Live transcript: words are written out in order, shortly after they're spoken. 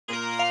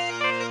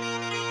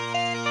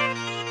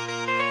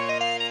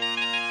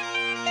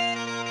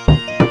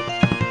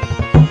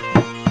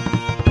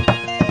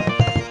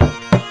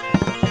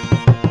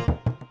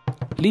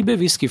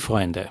Liebe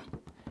Whisky-Freunde,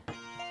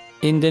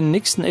 in den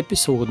nächsten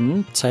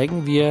Episoden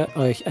zeigen wir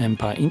euch ein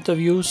paar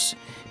Interviews,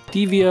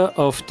 die wir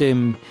auf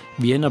dem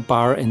Vienna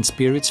Bar and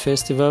Spirits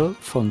Festival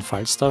von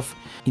Falstaff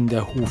in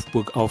der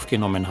Hofburg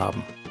aufgenommen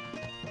haben.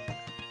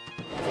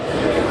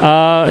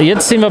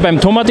 Jetzt sind wir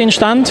beim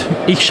Tomatin-Stand.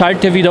 Ich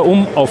schalte wieder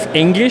auf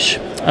Englisch.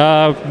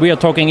 We are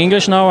talking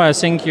English now. I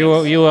think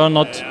you are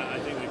not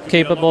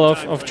capable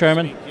of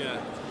German.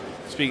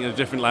 Speaking a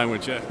different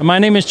language, yeah. My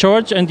name is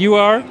George, and you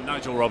are?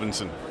 Nigel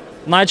Robinson.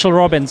 Nigel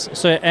Robinson.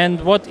 So,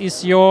 and what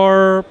is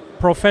your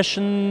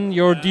profession,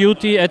 your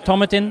duty at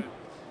Tomatin?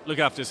 Look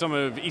after some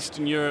of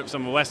Eastern Europe,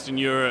 some of Western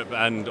Europe,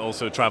 and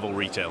also travel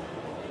retail.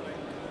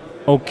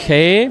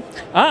 Okay.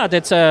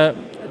 That's a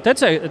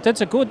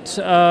good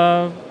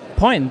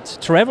point.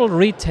 Travel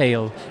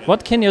retail.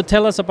 What can you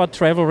tell us about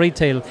travel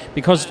retail?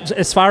 Because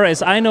as far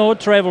as I know,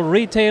 travel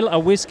retail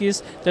are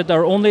whiskies that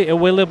are only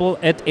available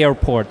at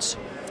airports.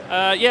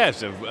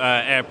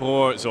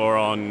 Airports or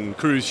on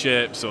cruise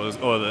ships or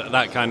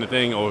that kind of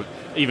thing, or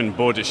even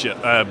border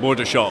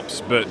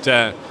shops.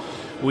 But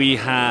we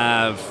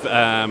have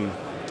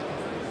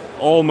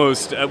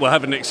we'll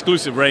have an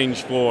exclusive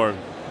range for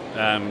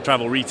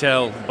travel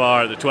retail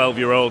bar, the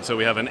 12-year-old. So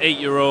we have an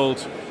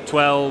 8-year-old,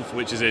 12,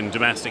 which is in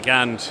domestic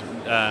and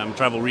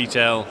travel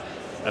retail,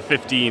 a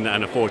 15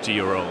 and a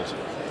 40-year-old.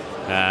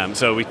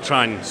 So we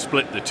try and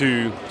split the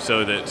two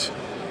so that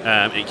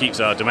it keeps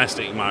our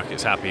domestic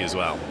markets happy as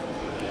well.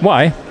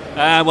 Why?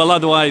 Well,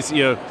 otherwise,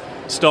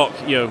 stock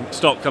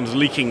comes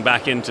leaking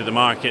back into the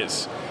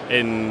markets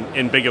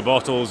in bigger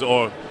bottles,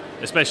 or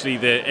especially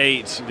the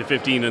 8, the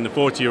 15, and the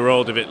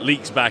 40-year-old. If it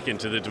leaks back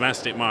into the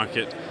domestic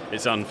market,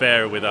 it's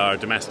unfair with our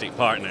domestic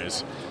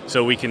partners.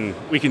 So we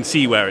can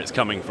see where it's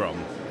coming from.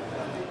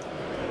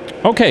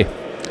 Okay,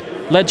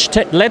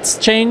 let's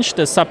change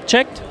the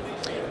subject.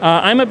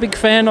 I'm a big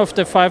fan of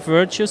the Five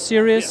Virtues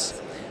series.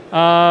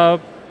 Yes.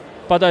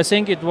 But I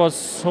think it was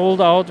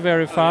sold out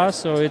very fast,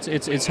 so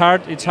it's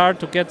hard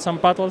to get some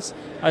bottles.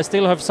 I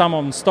still have some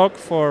on stock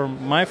for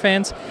my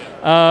fans.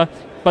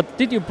 But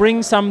did you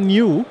bring some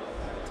new?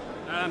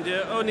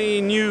 The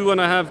only new one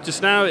I have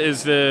just now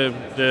is the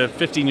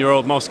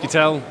 15-year-old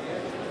Moscatel.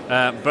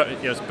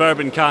 It's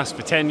bourbon cask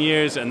for 10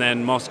 years and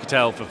then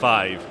Moscatel for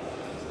 5.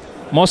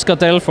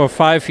 Moscatel for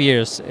 5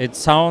 years. It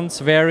sounds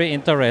very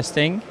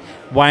interesting.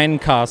 Wine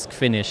cask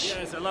finish.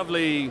 Yeah, it's a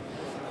lovely,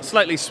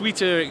 slightly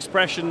sweeter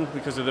expression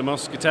because of the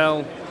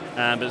Moscatel,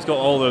 but it's got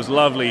all those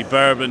lovely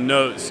bourbon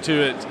notes to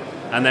it,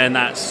 and then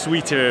that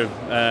sweeter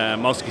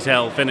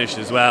Moscatel finish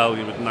as well,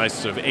 with nice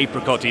sort of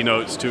apricot-y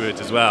notes to it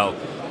as well.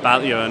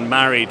 And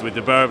married with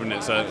the bourbon,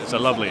 it's a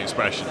lovely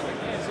expression.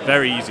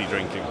 Very easy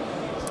drinking.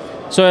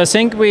 So I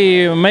think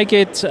we make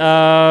it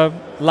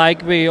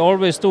like we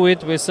always do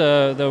it with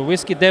the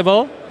Whiskey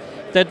Devil,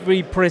 that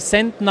we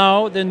present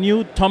now the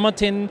new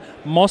Tomatin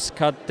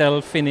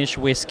Moscatel finish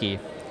whiskey.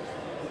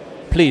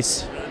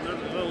 Please.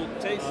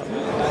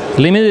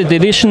 Limited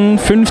Edition,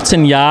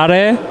 15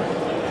 Jahre,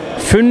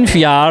 5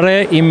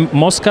 Jahre im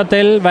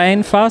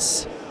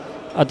Moscatel-Weinfass,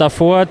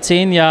 davor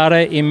 10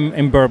 Jahre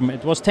im Bourbon.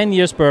 It was 10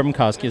 years bourbon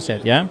cask, you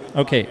said, yeah?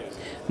 Okay.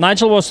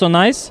 Nigel was so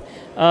nice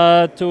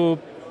to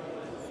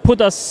put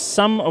us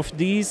some of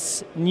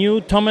these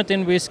new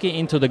Tomatin whiskey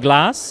into the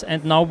glass,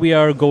 and now we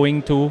are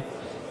going to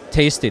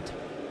taste it.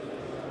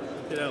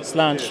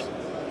 Slange.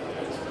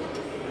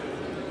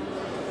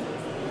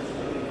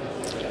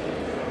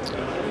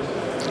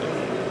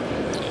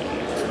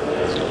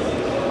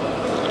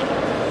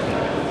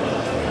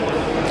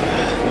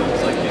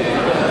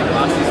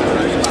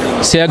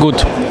 Sehr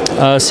gut,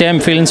 sehr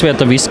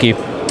empfehlenswerter Whisky.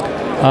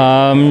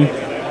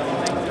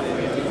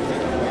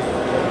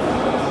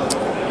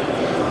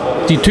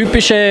 Die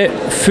typische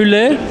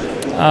Fülle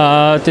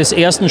des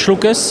ersten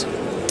Schluckes,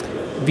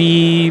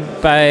 wie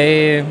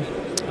bei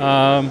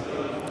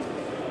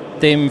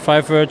dem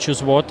Five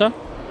Virtues Water,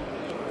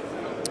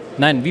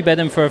 nein, wie bei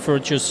dem Five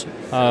Virtues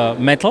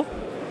Metal.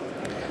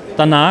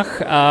 Danach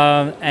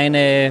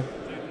eine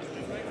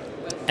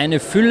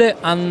Fülle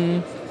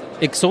an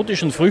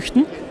exotischen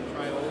Früchten.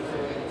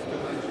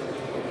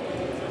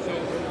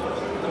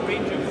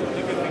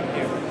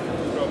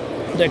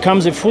 There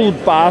comes a full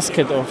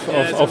basket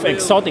of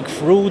exotic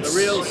fruits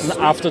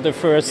after the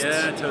first.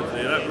 Yeah,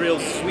 totally. That real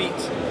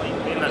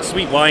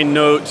sweet wine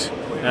note,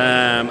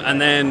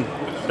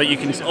 but you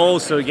can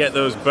also get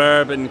those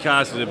bourbon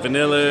casks, the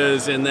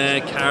vanillas in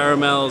there,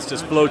 caramels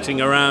just floating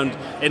around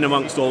in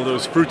amongst all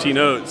those fruity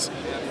notes.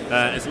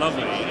 It's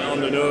lovely on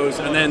the nose,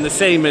 and then the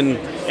same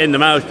in the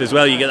mouth as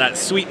well. You get that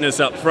sweetness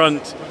up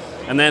front,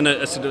 and then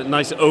a sort of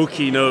nice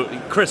oaky note,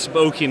 crisp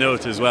oaky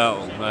note as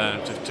well,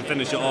 to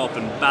finish it off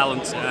and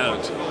balance it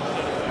out.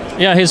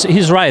 Yeah,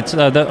 he's right.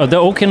 The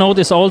oaky note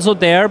is also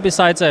there,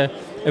 besides a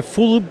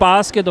full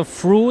basket of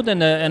fruit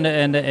and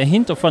a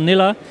hint of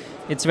vanilla.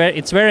 It's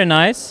very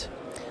nice.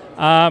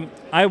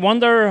 I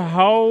wonder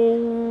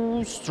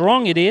how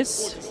strong it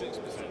is.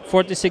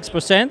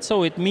 46%,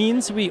 so it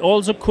means we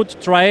also could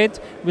try it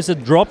with a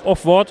drop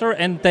of water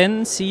and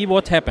then see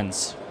what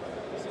happens.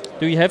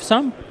 Do you have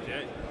some?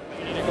 Okay.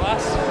 You need a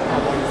glass?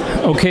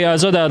 Okay,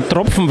 also der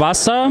Tropfen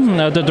Wasser,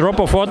 the drop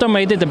of water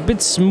made it a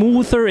bit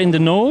smoother in the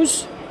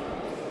nose.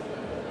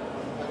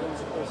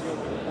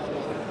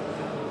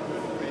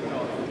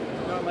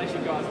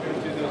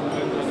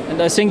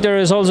 And I think there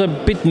is also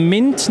a bit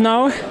mint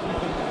now.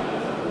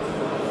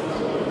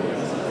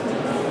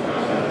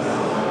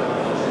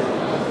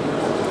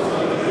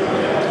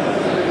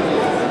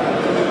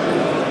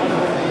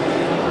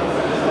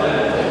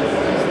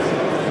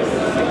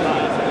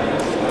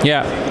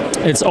 Yeah,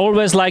 it's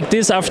always like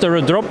this. After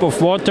a drop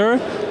of water,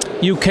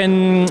 you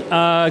can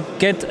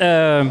get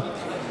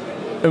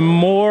a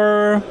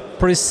more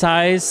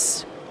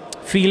precise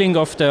feeling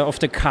of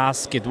the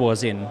cask it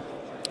was in.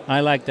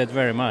 I like that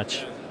very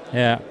much.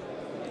 Yeah.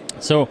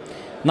 So,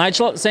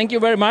 Nigel, thank you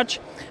very much.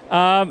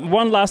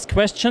 One last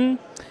question.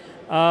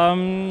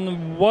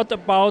 What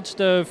about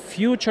the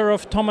future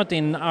of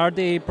Tomatin? Are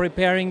they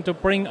preparing to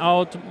bring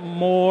out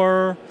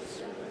more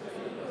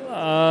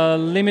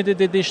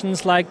limited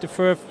editions like the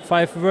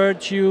Five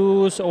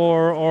Virtues,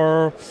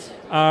 or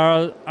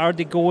are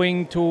they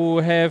going to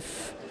have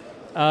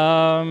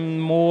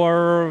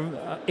more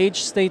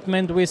age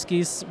statement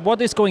whiskies?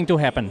 What is going to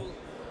happen?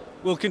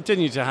 We'll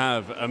continue to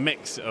have a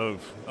mix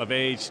of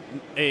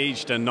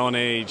aged and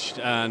non-aged,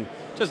 and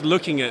just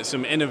looking at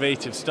some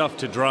innovative stuff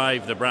to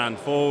drive the brand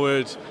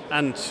forward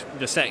and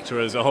the sector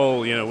as a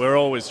whole. You know, we're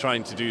always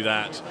trying to do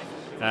that.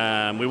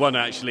 We won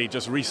actually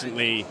just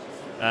recently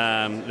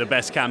the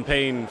best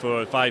campaign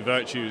for Five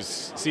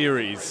Virtues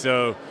series,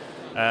 so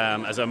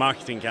as a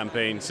marketing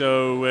campaign.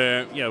 So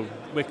you know,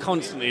 we're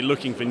constantly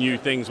looking for new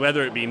things,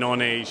 whether it be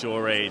non-aged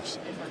or aged.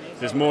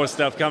 There's more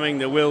stuff coming.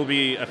 There will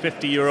be a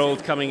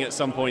 50-year-old coming at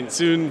some point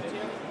soon,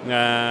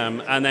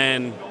 and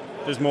then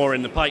there's more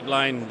in the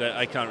pipeline that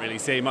I can't really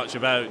say much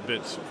about,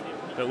 but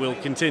we'll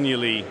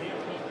continually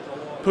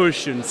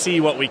push and see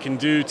what we can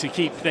do to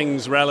keep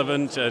things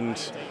relevant and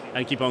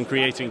keep on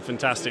creating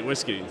fantastic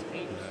whiskey.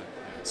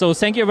 So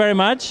thank you very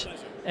much,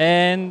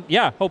 and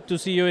yeah, hope to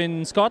see you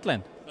in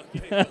Scotland.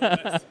 Okay,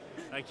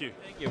 thank you.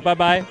 Thank you.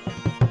 Bye-bye.